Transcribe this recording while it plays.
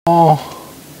Alright,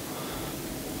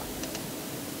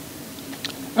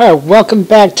 welcome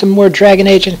back to more Dragon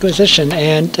Age Inquisition,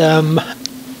 and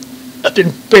I've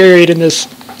been buried in this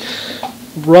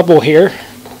rubble here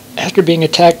after being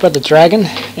attacked by the dragon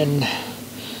and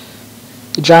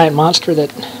the giant monster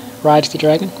that rides the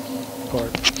dragon,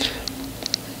 or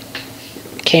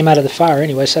came out of the fire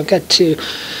anyway. So I've got to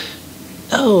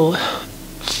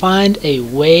find a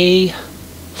way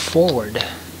forward.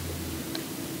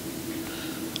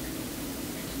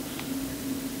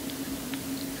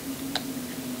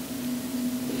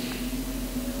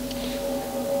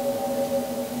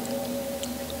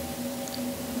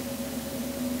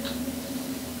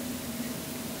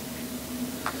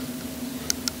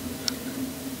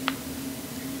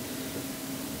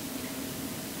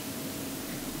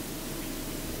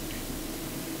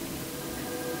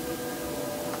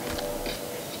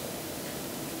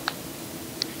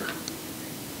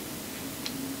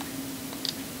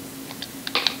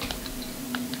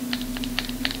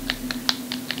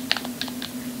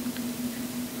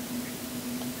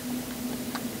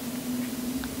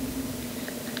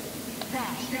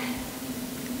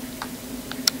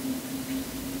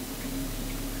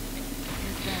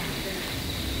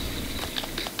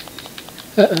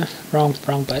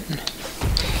 Wrong button.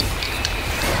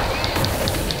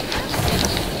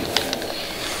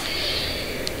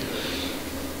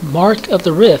 Mark of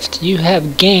the Rift. You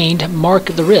have gained Mark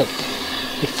of the Rift.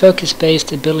 A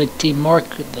focus-based ability,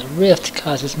 Mark of the Rift,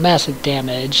 causes massive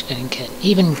damage and can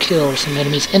even kill some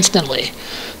enemies instantly.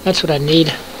 That's what I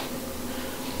need.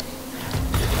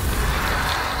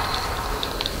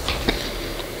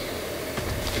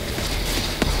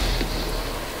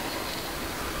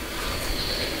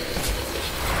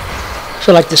 I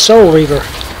feel like the Soul Reaver.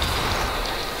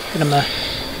 Get him a...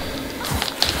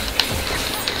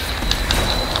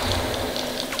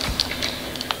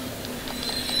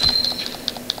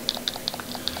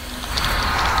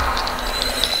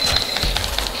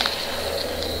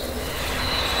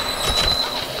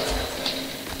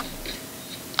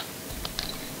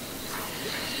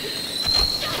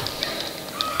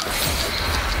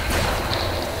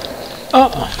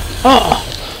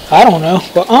 I don't know,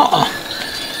 but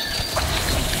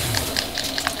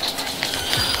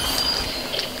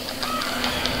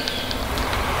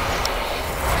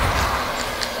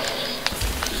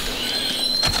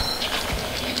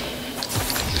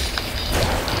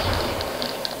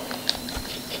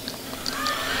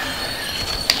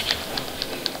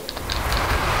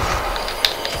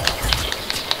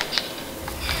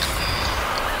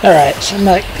Alright, so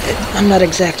I'm not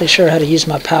exactly sure how to use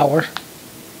my power.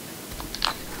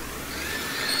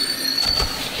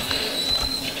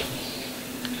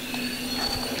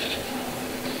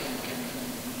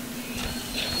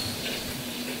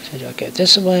 So do I go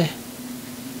this way?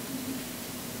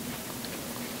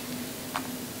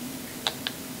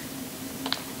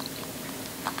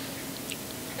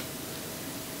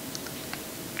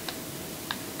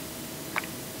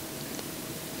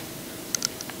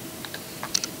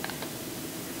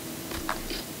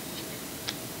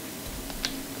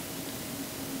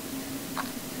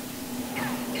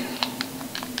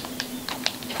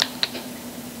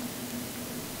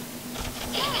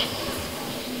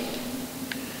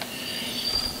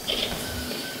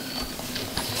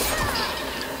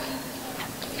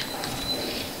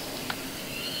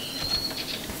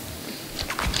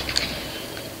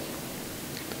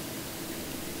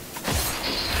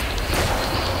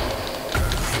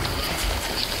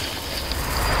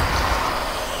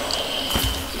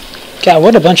 God,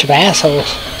 what a bunch of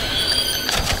assholes.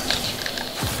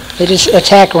 They just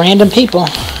attack random people.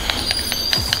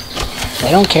 They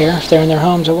don't care if they're in their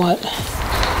homes or what.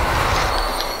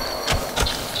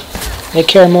 They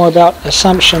care more about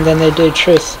assumption than they do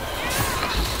truth.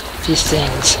 These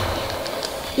things.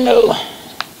 No.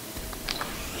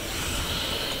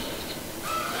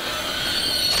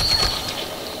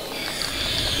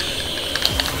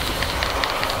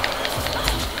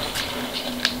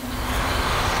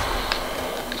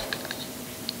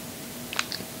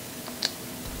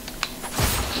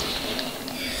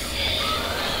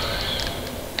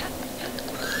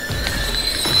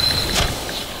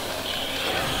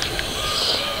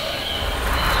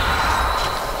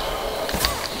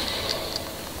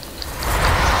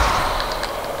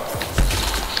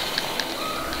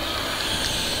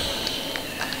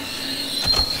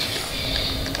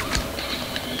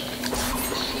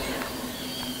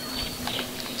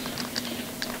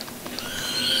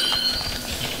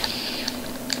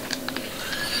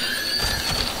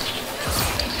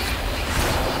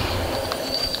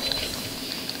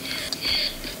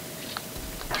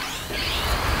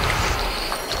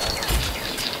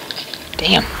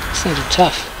 Damn, these things are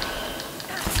tough.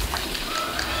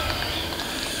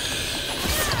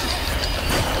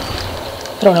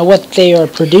 I don't know what they are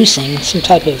producing. Some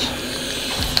type of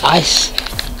ice.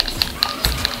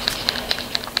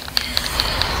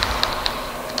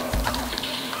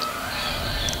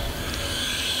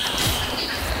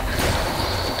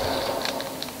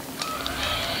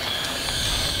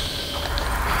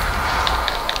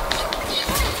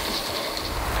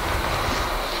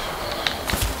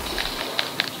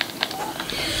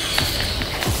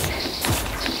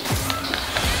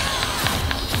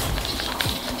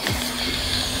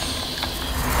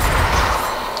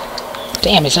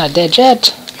 Damn, he's not dead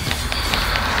yet.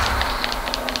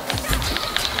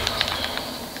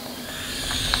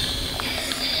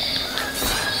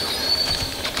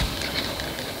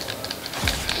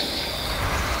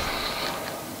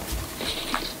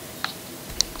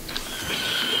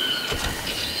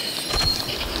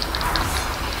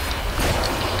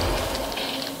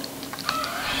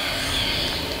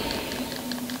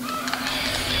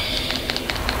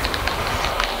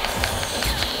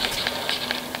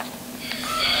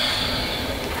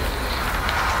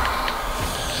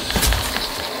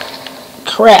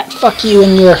 Crap, fuck you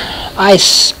and your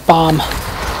ice bomb.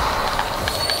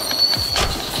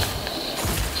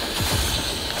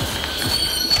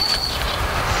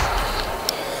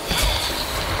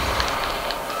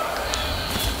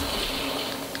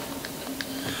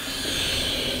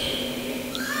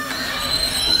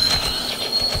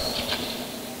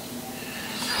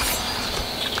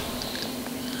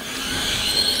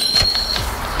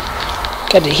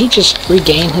 God, did he just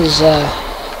regain his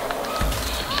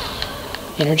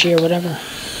energy or whatever?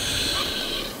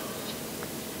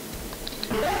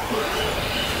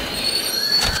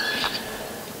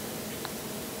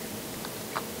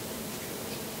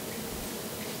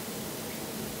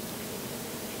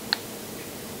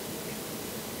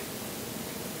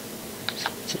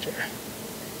 Consider.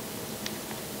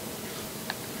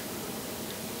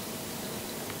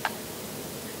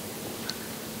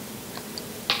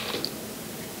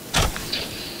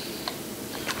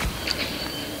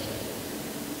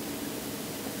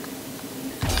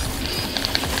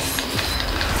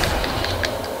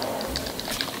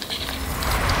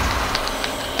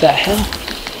 The hell?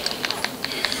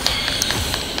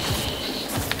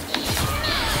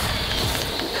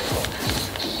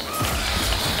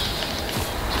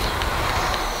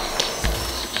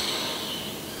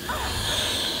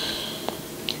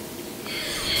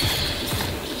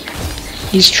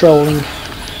 He's trolling.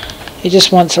 He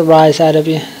just wants a rise out of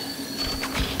you.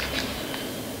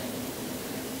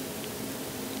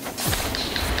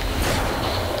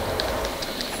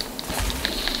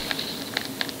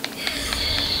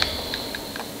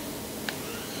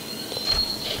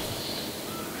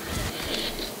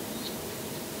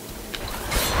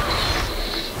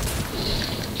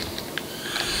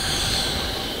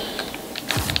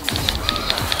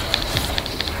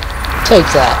 Take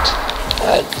that.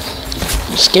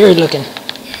 Scary looking.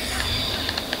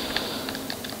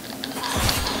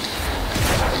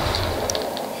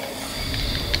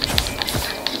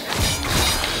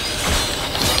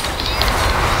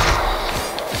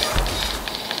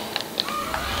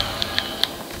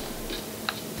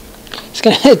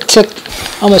 It took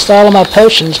almost all of my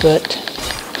potions, but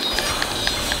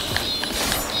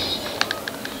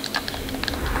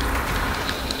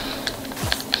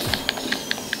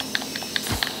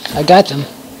I got them.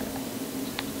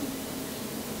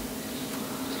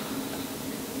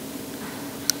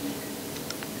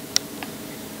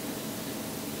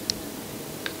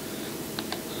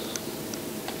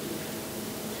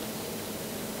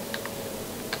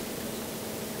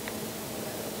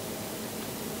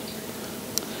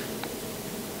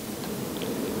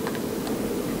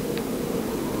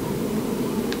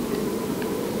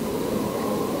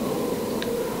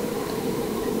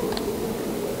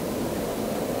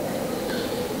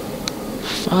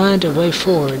 Find a way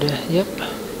forward. Yep.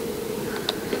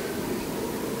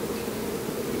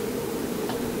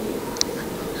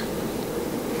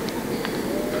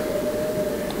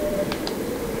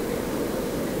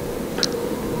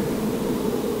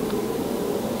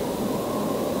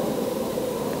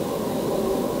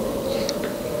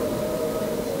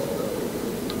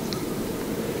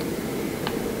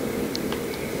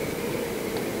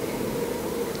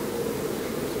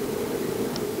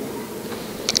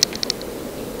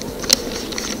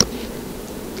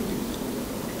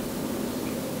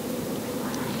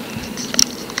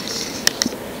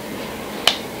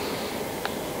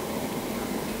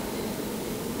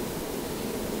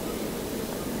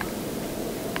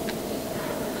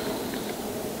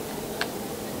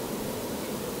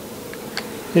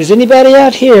 Is anybody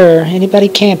out here? Anybody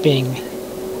camping?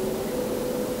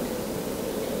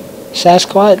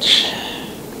 Sasquatch?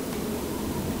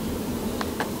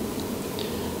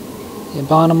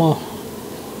 Abominable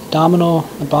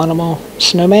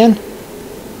snowman?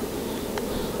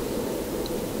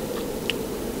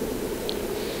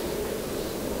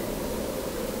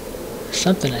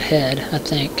 Something ahead, I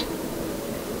think.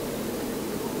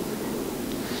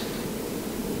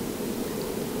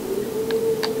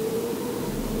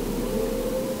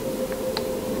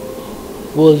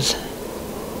 Wolves.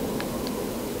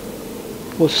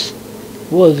 Wolves.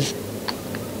 Wolves.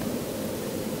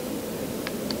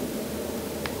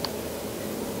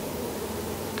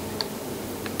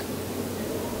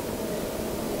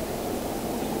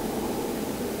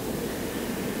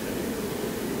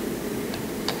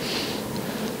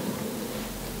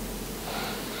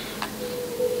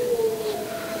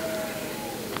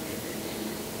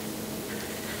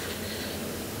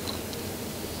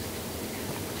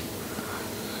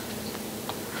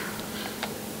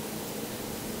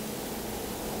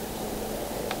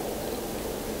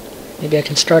 Maybe I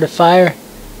can start a fire.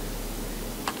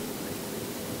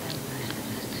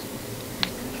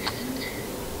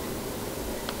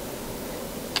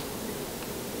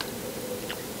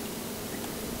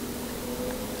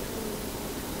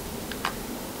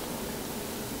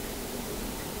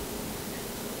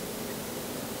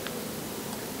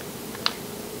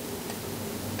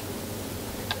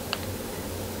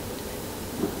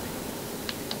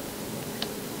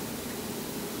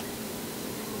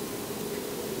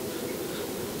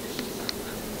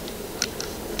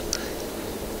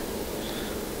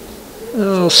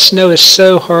 Oh, snow is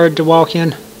so hard to walk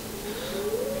in.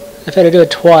 I've had to do it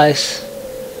twice.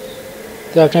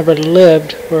 Though I've never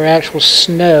lived where actual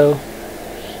snow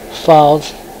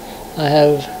falls. I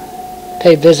have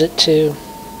paid visit to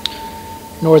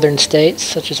northern states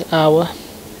such as Iowa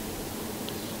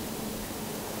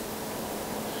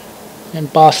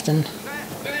and Boston.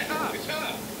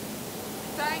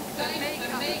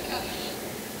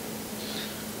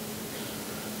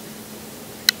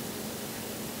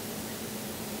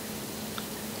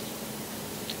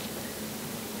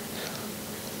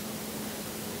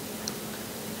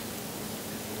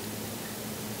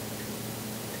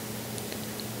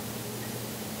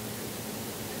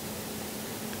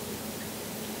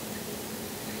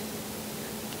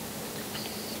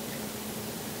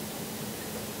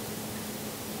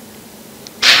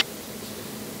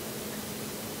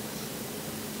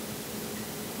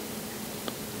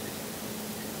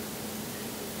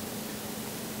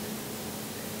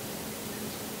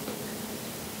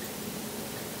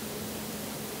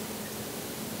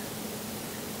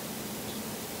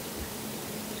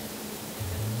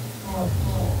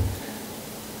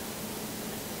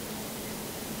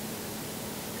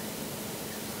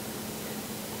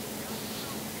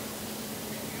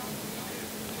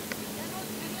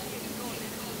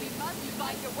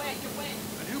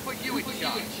 And who put you in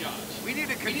charge? We need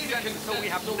a concession so we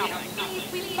have nothing.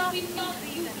 We must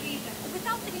leave.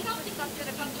 Without the infrastructure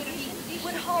of Inquisition,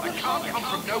 would hold I can't come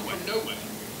from nowhere.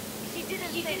 She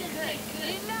didn't say good.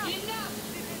 Enough. They have.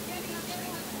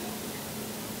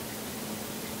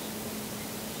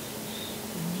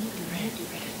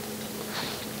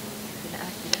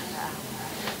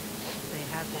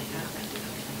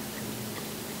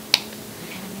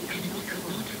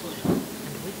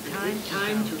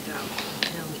 Time to down.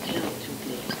 Tell to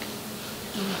play.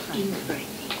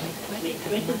 Infighting may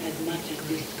threaten as much as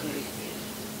discourage.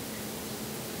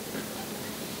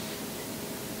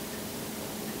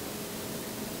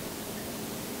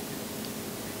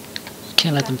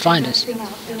 Can't let them find us. They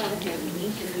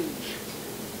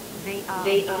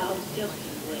are obsessed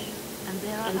away. And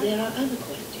there are other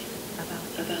questions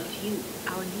about you.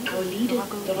 Our leaders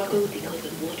struggle because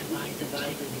of what we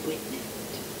survivors witnessed.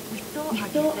 We saw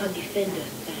our defender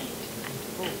stand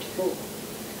and fall.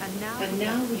 And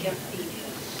now we have seen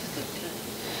her return.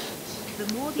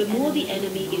 The more the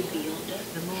enemy is beyond us,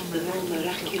 the more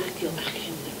miraculous your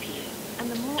actions appear. And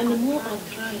the more our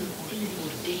trials seem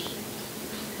ordained.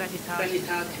 That is hard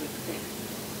to accept.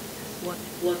 What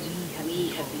we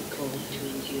have been called to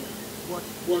endure. What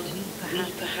we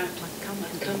perhaps must come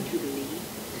to believe.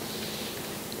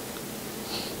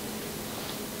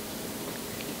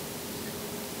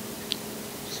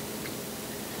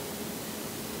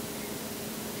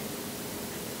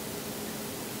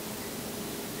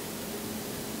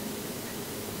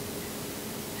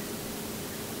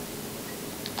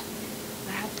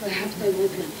 Perhaps I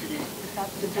would consider without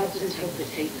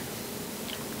interpretation.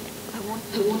 I want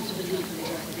to believe in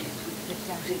justice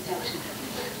without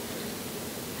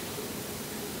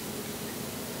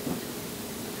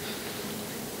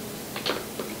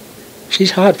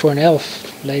She's hot for an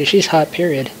elf, lady. She's hot,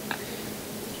 period.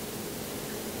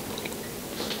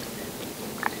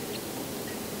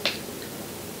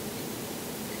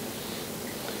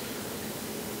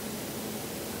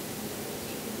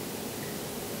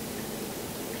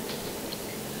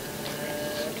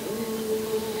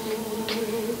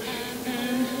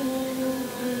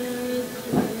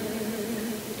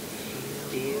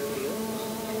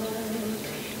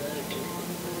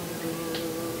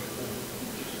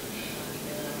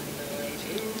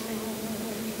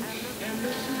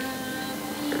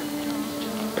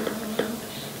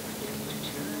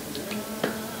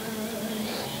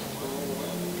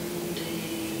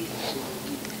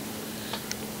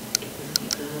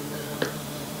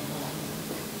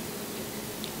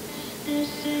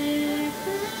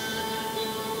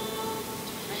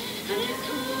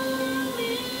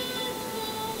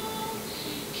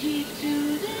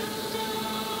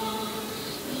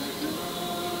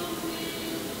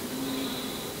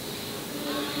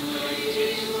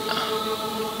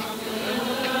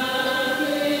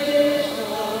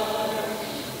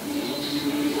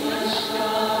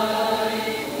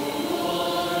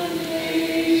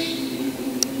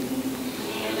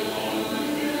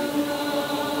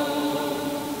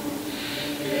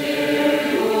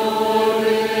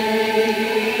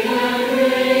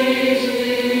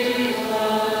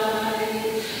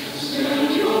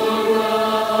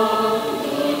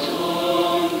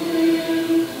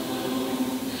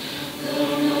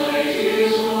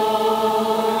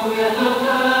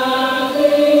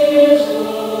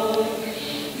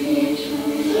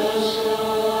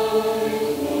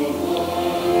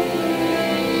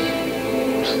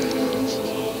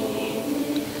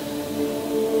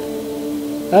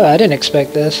 Oh, I didn't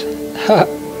expect this.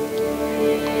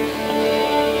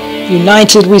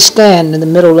 United we stand in the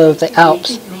middle of the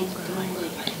Alps.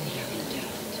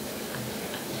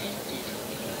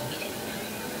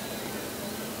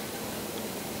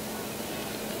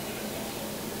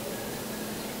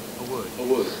 A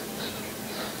word.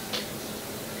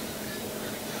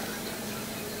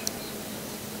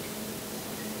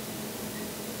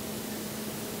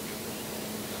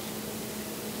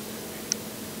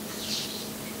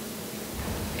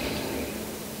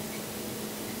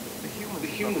 The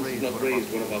humans have not raised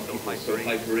one of our people so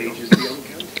high for ages beyond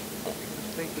count.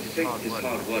 The fate is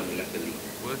hard won, luckily,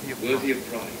 worthy of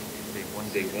pride,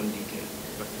 save one detail,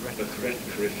 the threat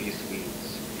Corypheus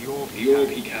wields. The orb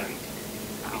he carried.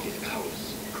 It is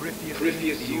ours.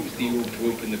 Corypheus used the orb to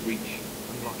open the breach.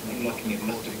 Unlocking it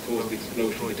must have caused the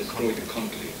explosion to destroy the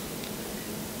conclave.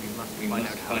 We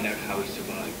must find out how he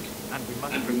survived. And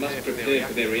we must prepare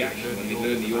for their reaction when they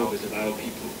learn the orb is of our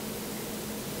people.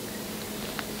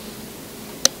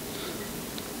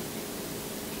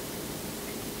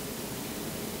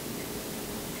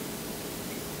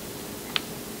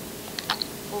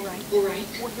 All right.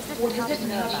 What does it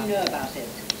know about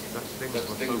it? Such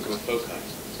things were foci.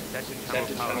 Set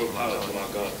to channel power from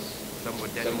our gods. Some were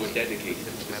dedicated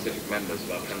to specific members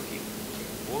of our pantheon.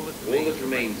 All that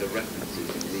remains are references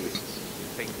and ruins.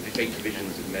 Faint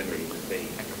visions of memory that fade,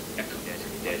 echoes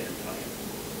of a dead empire.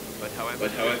 But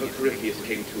however Corypheus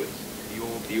came to it, the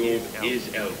orb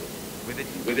is Elve. With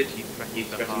it, he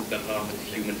threatens the heart of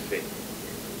human faith.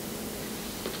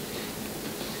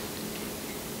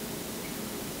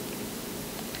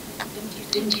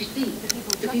 Didn't you see?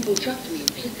 The people trust me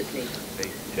implicitly.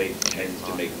 Faith tends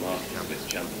to make martyrs of its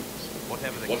champions.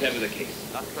 Whatever the case,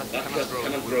 that trust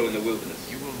cannot grow in the wilderness.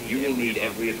 You will need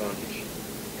every advantage.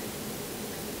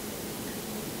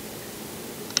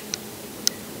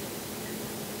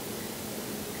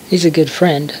 He's a good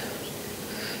friend.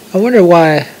 I wonder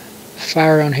why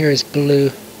fire on here is blue. I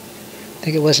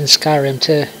think it was in Skyrim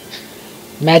too.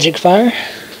 Magic fire?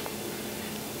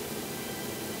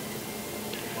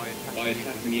 By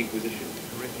attacking the Inquisition,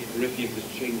 Corypheus has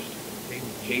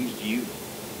changed you.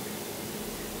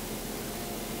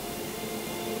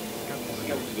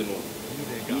 Scout to the north.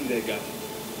 Be their guide.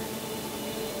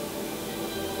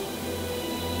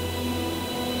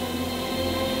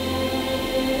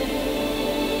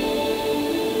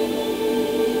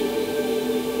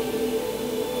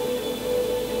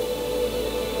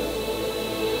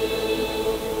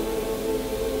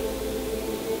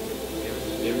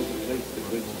 There is a place that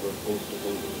waits for a force to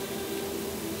hold it.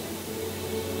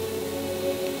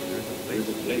 There is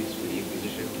a place where the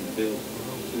Inquisition can build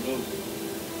to hold it.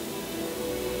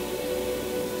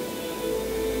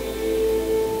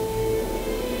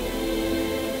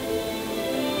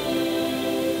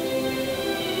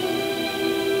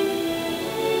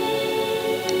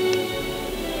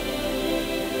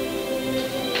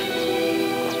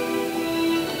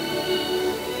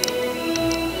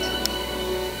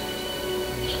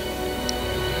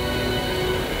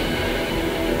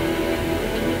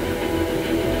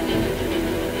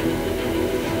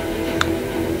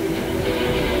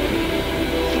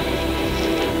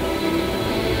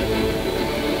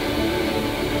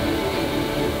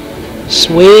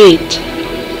 Sweet.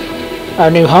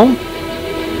 Our new home?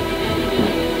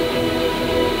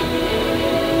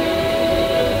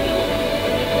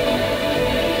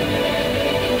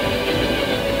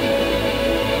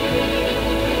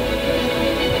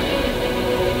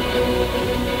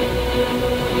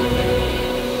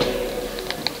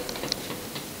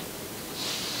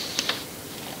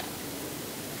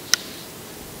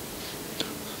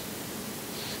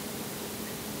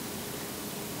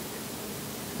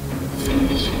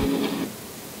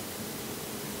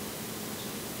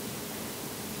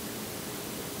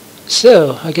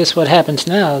 So, I guess what happens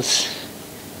now is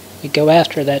we go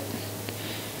after that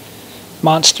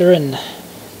monster and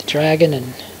the dragon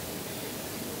and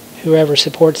whoever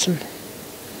supports him.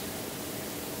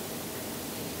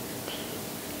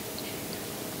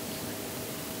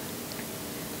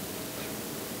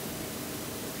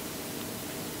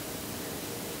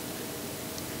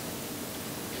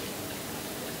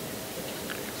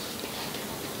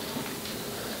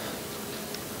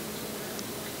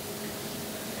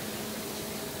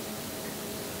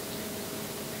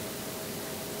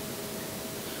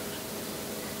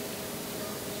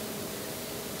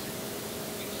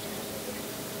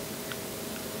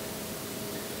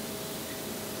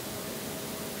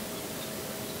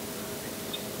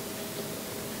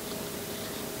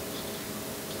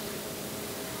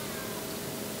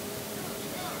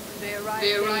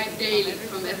 They arrive daily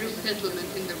from every settlement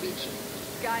in the region.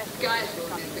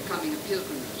 Skyfall is becoming a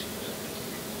pilgrimage.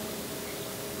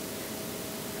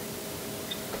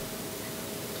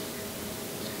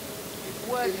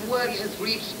 If word has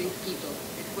reached these people,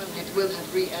 it will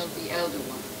have reached the Elder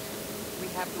One.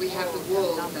 We have the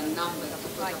walls and numbers to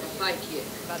put up a fight here,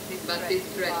 but this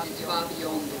threat is far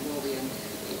beyond the war we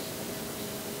anticipate.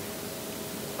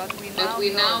 But we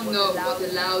now know what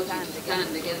allowed you to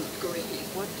stand against Gorilla.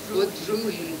 What drew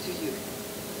him to you?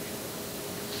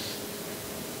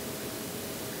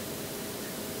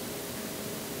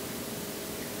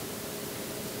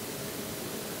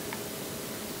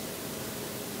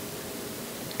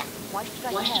 Why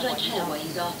should I care why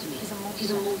he's after me?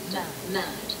 He's a monster,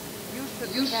 mad.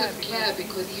 You should care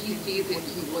because he sees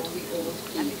into what we all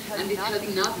see, and it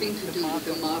has nothing to do with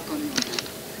the mark on your hand.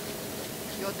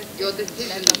 Your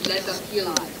decision led us here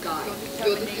in the sky.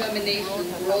 Your determination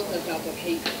brought us out of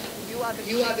hate. You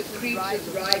are the creature's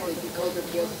rival because of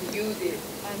your beauty,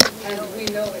 and we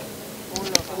know it. All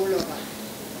of us.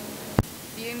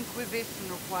 The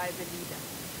Inquisition requires a leader.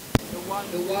 The one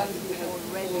who has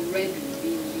already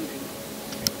been leading.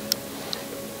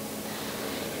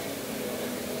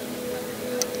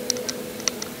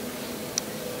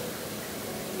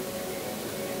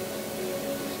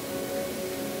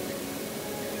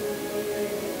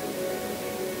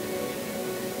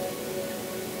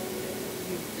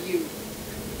 You.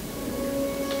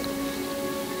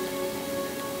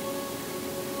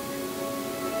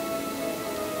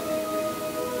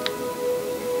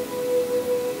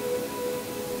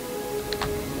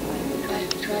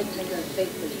 Tried to serve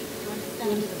faithfully. To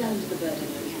understand the burden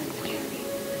we had to carry.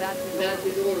 That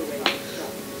is always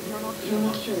trust. You're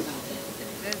not sure about this.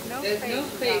 There's no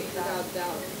faith without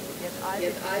doubt. Yet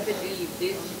I believe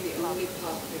this is the only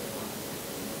path required.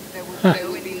 There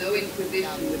will be no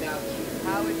Inquisition without you.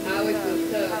 How it will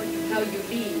serve, how you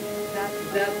lead,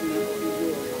 that must be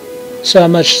yours. So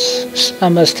I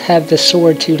must have the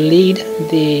sword to lead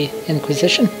the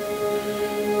Inquisition?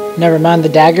 Never mind the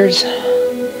daggers?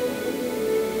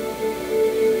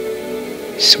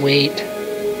 Sweet.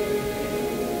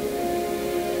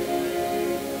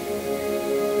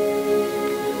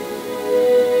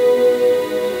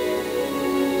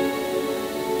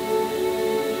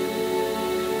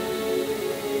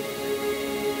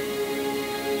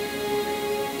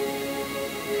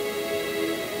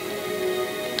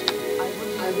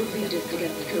 I will lead us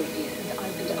against Cophia, and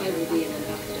I will be an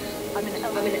ambassador. I'm an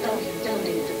elf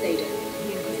standing for Thedas.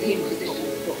 The Inquisition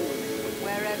is for all.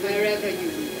 Wherever you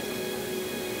lead us.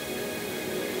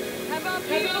 Have our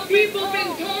people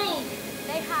been told?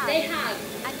 They have.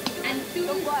 And soon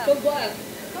the work.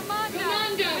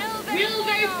 Commander, will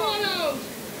they follow?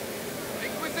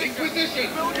 Inquisition!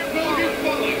 Will you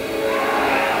follow?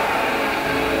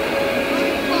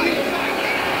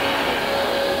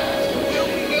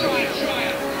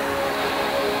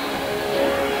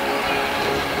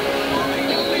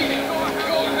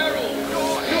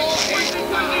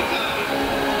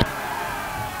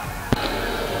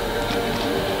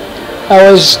 I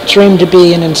always dreamed to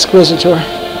be an Inquisitor.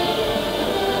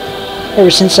 Ever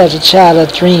since I was a child, I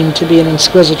dreamed to be an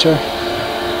Inquisitor.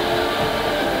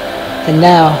 And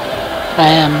now, I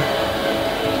am.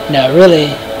 No, really,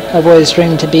 I've always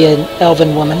dreamed to be an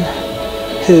elven woman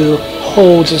who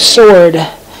holds a sword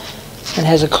and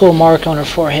has a cool mark on her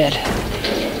forehead.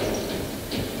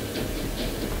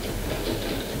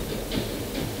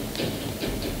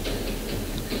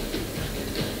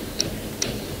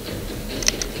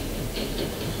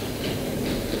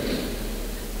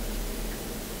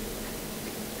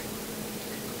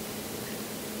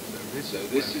 So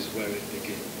this is where it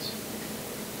begins.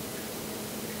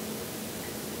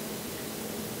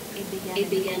 It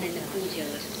began in the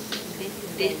courtyard.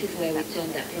 This is where we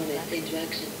turned that promise into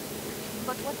action.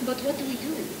 But what do?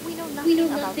 We know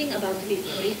nothing about this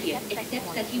Horathius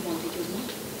except that he wanted your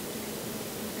mark.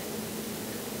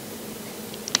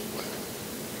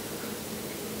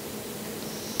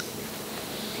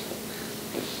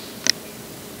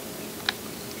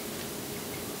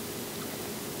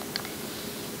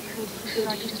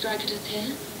 Could you strike it at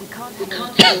here? We can't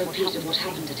have a repeat of what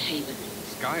happened at Haven.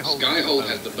 Skyhold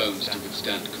has the bones to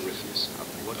withstand Corypheus.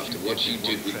 After what you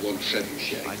did with one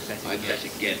trebuchet, I'd bet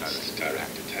against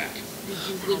direct attack.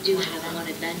 We do have one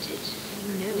advantage.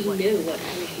 We know what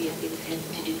Corypheus intends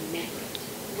to do next.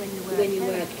 When you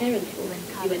were at Therenfall,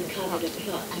 you uncovered a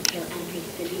plot to kill Empress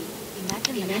Selene.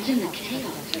 Imagine the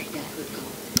chaos that could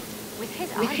cause. With his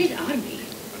army.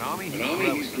 An army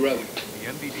he's growing. The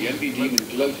envy demon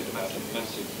gloated about a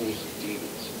massive force of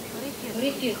demons.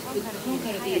 Corypheus could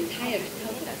conquer the entire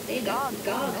south of Thedas,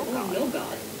 god or no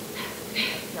god.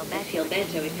 I feel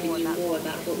better if we knew more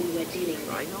about what we were dealing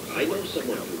with. I know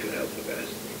someone who can help with that.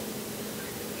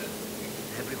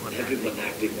 Everyone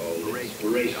acting all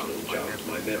inspirational jogged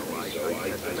my memory, so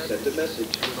I sent a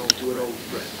message to an old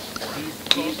friend.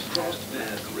 He's crossed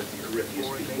paths with Corypheus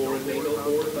before and may know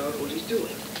more about what he's doing.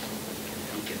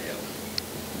 He can help.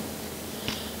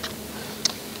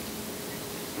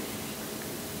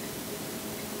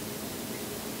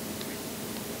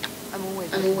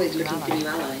 I'm always looking for new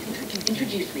allies.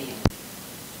 Introduce me.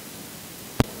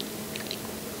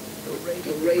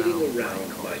 Parading around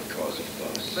might cause a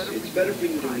fuss. It's better for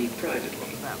you to meet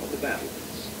privately on the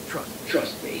battlements.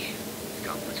 Trust me. It's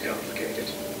complicated.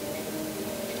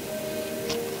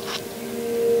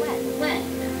 When?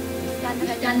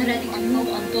 Stand ready to move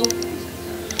on both.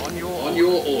 On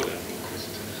your order.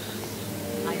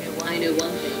 I know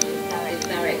one thing. If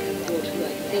Varric has brought who I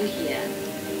think he has,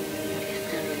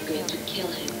 Cassandra is going to kill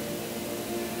him.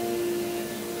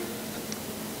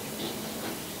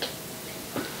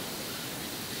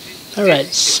 Alright,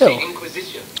 so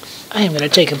I am going to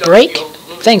take a break.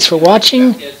 Thanks for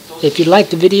watching. If you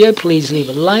liked the video, please leave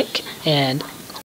a like, and